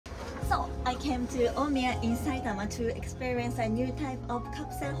I came to Omiya in Saitama to experience a new type of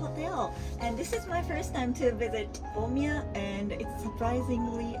capsule hotel, and this is my first time to visit Omiya, and it's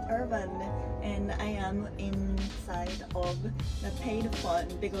surprisingly urban, and I am inside of the paid fun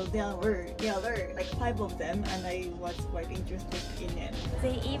because there were like 5 of them, and I was quite interested in it.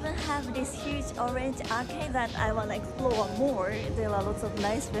 They even have this huge orange arcade that I want to explore more. There are lots of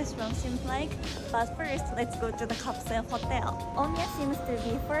nice restaurants seems like, but first let's go to the capsule hotel. Omiya seems to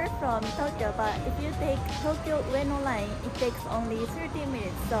be far from Tokyo, but if you take Tokyo Ueno line, it takes only 30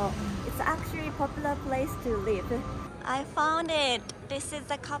 minutes, so it's actually a popular place to live. I found it! This is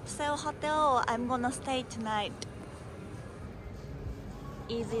the capsule hotel. I'm gonna stay tonight.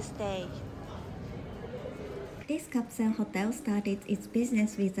 Easy stay. This capsule hotel started its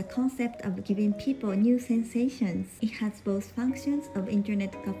business with the concept of giving people new sensations. It has both functions of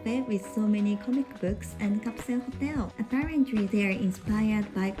internet cafe with so many comic books and capsule hotel. Apparently they are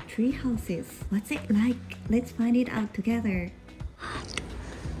inspired by tree houses. What's it like? Let's find it out together.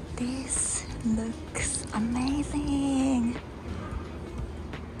 This looks amazing!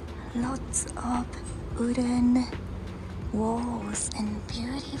 Lots of wooden walls and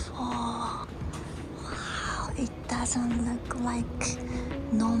beautiful. It doesn't look like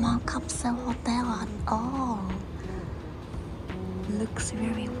normal capsule hotel at all. Looks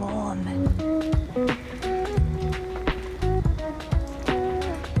very warm.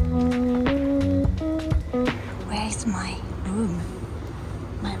 Where is my room?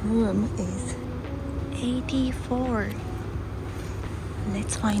 My room is 84.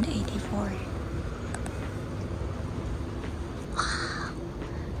 Let's find 84. Wow,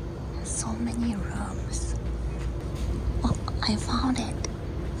 so many rooms. Oh, I found it.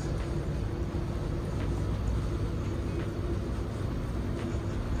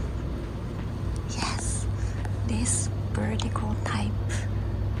 Yes, this vertical type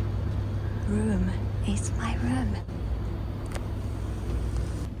room is my room.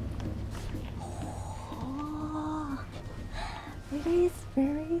 Oh, it is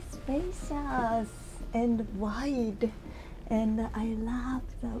very spacious and wide, and I love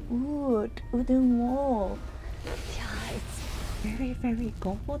the wooden wall. Yeah, it's very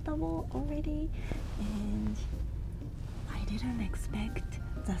comfortable already, and I didn't expect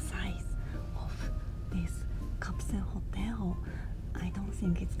the size of this capsule hotel. I don't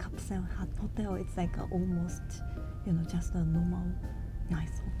think it's capsule hotel. It's like almost, just a normal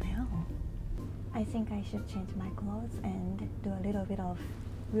nice hotel. I think I should change my clothes and do a little bit of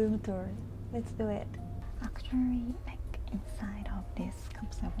room tour. Let's do it. Actually, like inside of this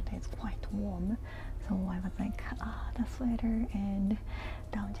capsule hotel is quite warm, so I was like, the sweater and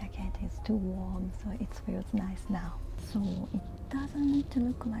down jacket is too warm, so it feels nice now. So it doesn't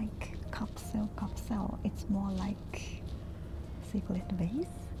look like capsule. It's more like secret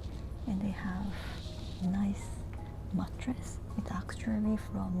base, and they have nice mattress. It's actually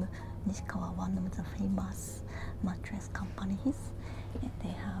from Nishikawa, one of the famous mattress companies, and they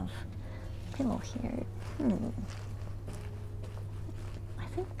have pillow here. I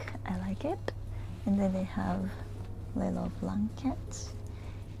think I like it. And then they have little blankets,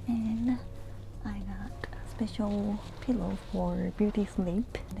 and I got a special pillow for beauty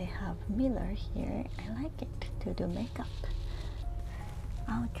sleep. They have mirror here. I like it to do makeup.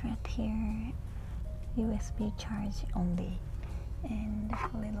 Outlet here, USB charge only, and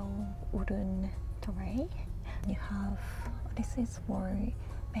a little wooden tray. You have, this is for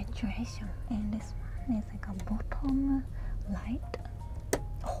ventilation, and this one is like a bottom light.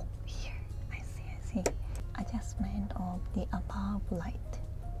 Oh, here, I see. Adjustment of the above light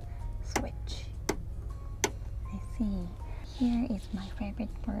switch. I see. Here is my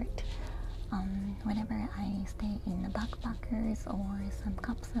favorite part. Whenever I stay in the backpackers or some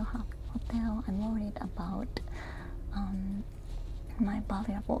capsule hotel, I'm worried about my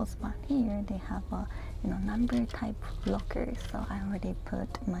valuables, but here they have a number type locker, so I already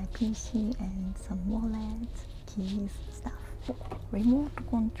put my PC and some wallets, keys, stuff. Remote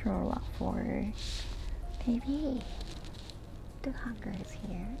controller for TV, 2 hangers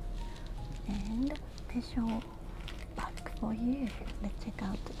here, and special bag for you. Let's check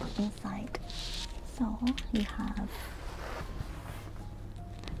out inside. So you have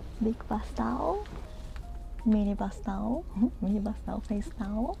big bath towel, mini bath towel, face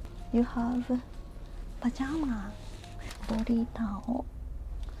towel. You have pajama, body towel,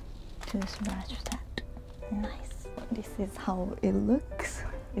 toothbrush set. Nice. This is how it looks.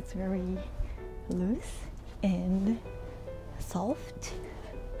 It's very loose and soft.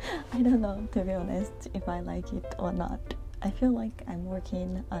 I don't know, to be honest, if I like it or not. I feel like I'm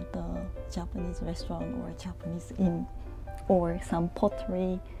working at a Japanese restaurant or a Japanese inn or some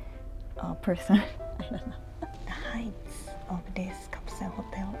pottery person. I don't know. The heights of this capsule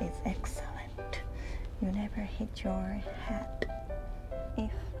hotel is excellent. You never hit your head.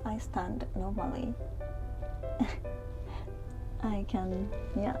 If I stand normally, I can,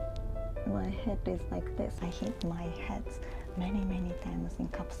 yeah, my head is like this. I hit my head many times in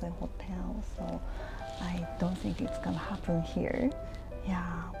capsule hotel, so I don't think it's gonna happen here.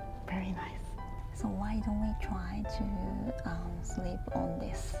 Yeah, very nice. So why don't we try to sleep on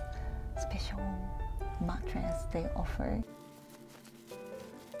this special mattress they offer?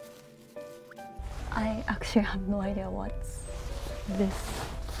 I actually have no idea what's this,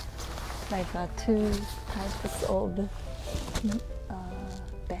 like two types of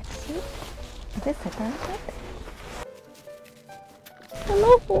bed sheet. Is it separated?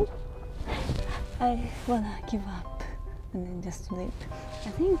 Hello! I wanna give up and then just sleep. I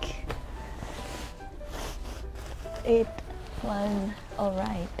think it was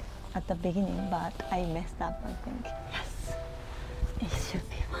alright at the beginning, but I messed up. I think yes, it should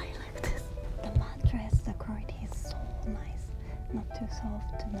be fine like this. The mattress, the quality is so nice, not too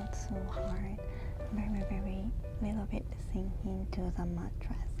soft, not so hard, very little bit sinking to the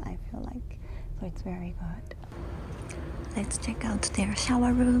mattress, I feel like, so it's very good. Let's check out their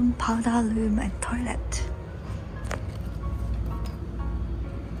shower room, powder room, and toilet.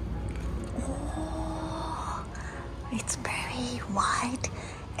 Oh, it's very wide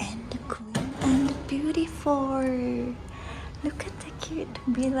and clean and beautiful. Look at the cute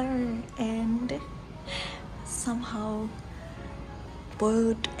pillar and somehow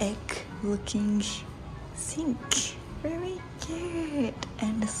boiled egg looking sink. Very cute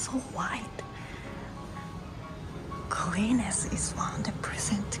and so wide. Cleanness is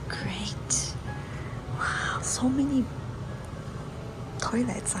 100% great. Wow, so many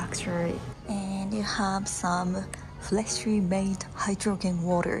toilets actually. And you have some freshly made hydrogen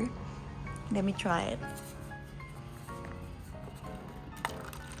water. Let me try it.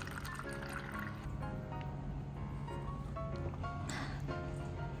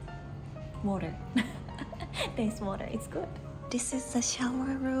 Water. There's water, it's good. This is the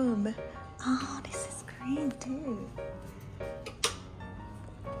shower room. Oh, this is green too.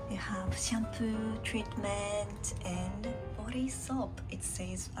 You have shampoo, treatment, and body soap. It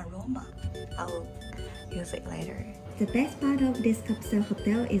says aroma. I'll use it later. The best part of this capsule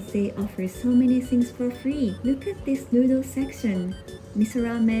hotel is they offer so many things for free. Look at this noodle section. Miso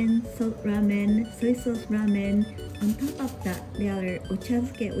ramen, salt ramen, soy sauce ramen. On top of that, there are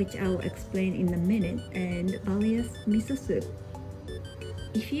ochazuke, which I will explain in a minute, and various miso soup.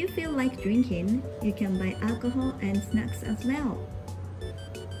 If you feel like drinking, you can buy alcohol and snacks as well.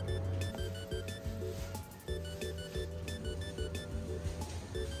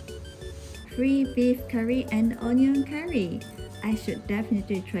 Free beef curry and onion curry. I should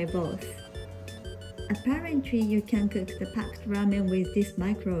definitely try both. Apparently, you can cook the packed ramen with this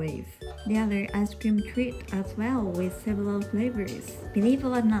microwave. There are ice cream treats as well with several flavors. Believe it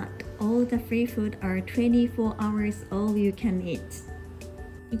or not, all the free food are 24 hours all you can eat.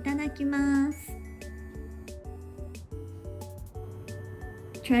 Itadakimasu!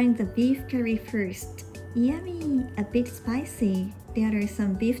 Trying the beef curry first. Yummy! A bit spicy. There are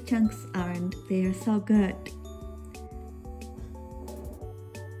some beef chunks and they are so good.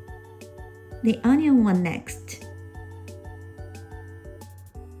 The onion one next.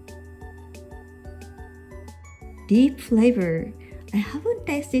 Deep flavor. I haven't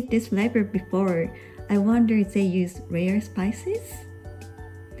tasted this flavor before. I wonder if they use rare spices?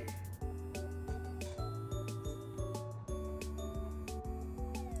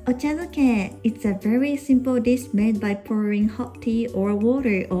 Ochazuke. It's a very simple dish made by pouring hot tea or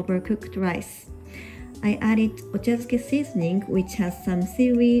water over cooked rice. I added ochazuke seasoning, which has some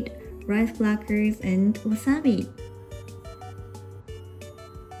seaweed, rice crackers, and wasabi.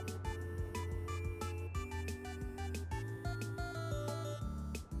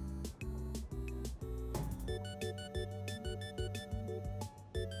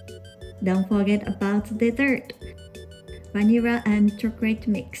 Don't forget about dessert. Vanilla and chocolate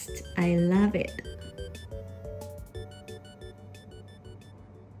mixed. I love it.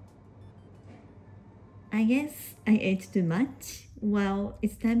 I guess I ate too much. Well,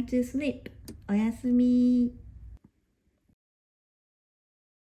 it's time to sleep. Oyasumi.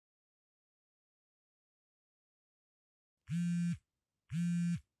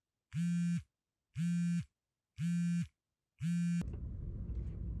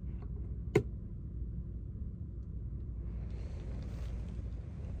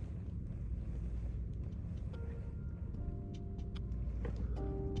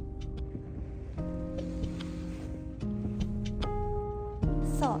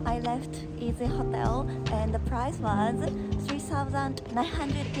 So I left eeGee Hotel and the price was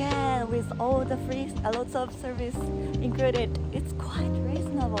 3,900 yen with all the free, lots of service included. It's quite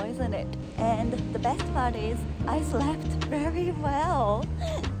reasonable, isn't it? And the best part is I slept very well.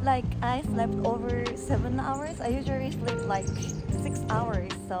 Like I slept over 7 hours. I usually sleep like 6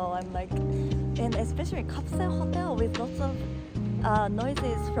 hours. So I'm like, and especially capsule hotel with lots of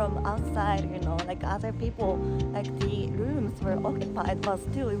noises from outside, you know, like other people, like the rooms were occupied, but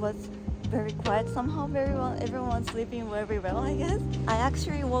still it was very quiet somehow. Everyone sleeping very well, I guess. I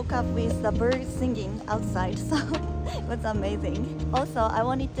actually woke up with the birds singing outside, so it was amazing. Also, I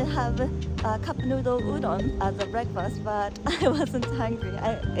wanted to have cup noodle udon as a breakfast, but I wasn't hungry.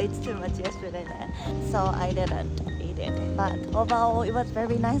 I ate too much yesterday, so I didn't eat it. But overall, it was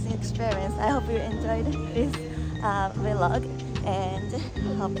very nice experience. I hope you enjoyed this vlog, and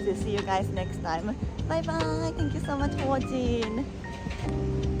hope to see you guys next time. Bye bye. Thank you so much for watching.